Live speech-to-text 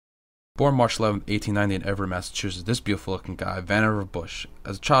Born March 11, 1890 in Everett, Massachusetts, this beautiful-looking guy, Vannevar.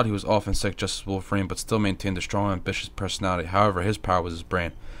 As a child, he was often sick just as Wolverine, but still maintained a strong, ambitious personality. However, his power was his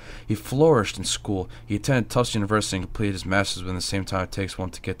brain. He flourished in school. He attended Tufts University and completed his master's within the same time it takes one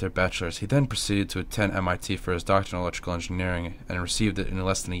to get their bachelor's. He then proceeded to attend MIT for his doctorate in electrical engineering and received it in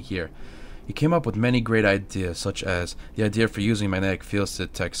less than a year. He came up with many great ideas, such as the idea for using magnetic fields to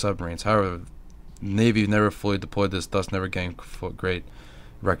detect submarines. However, the Navy never fully deployed this, thus never getting great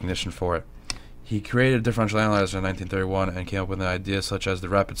recognition for it. He created a differential analyzer in 1931 and came up with an idea such as the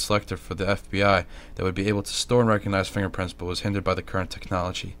rapid selector for the FBI that would be able to store and recognize fingerprints but was hindered by the current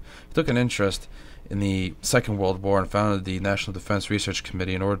technology. He took an interest in the Second World War and founded the National Defense Research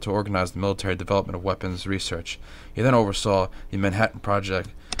Committee in order to organize the military development of weapons research. He then oversaw the Manhattan Project,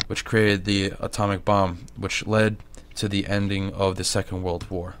 which created the atomic bomb, which led to the ending of the Second World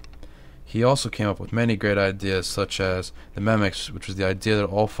War. He also came up with many great ideas, such as the Memex, which was the idea that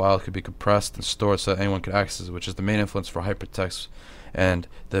all files could be compressed and stored so that anyone could access it, which is the main influence for hypertext and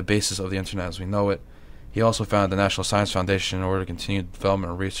the basis of the Internet as we know it. He also founded the National Science Foundation in order to continue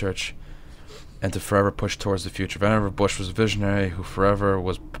development and research and to forever push towards the future. Vannevar Bush was a visionary who forever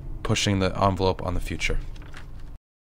was pushing the envelope on the future.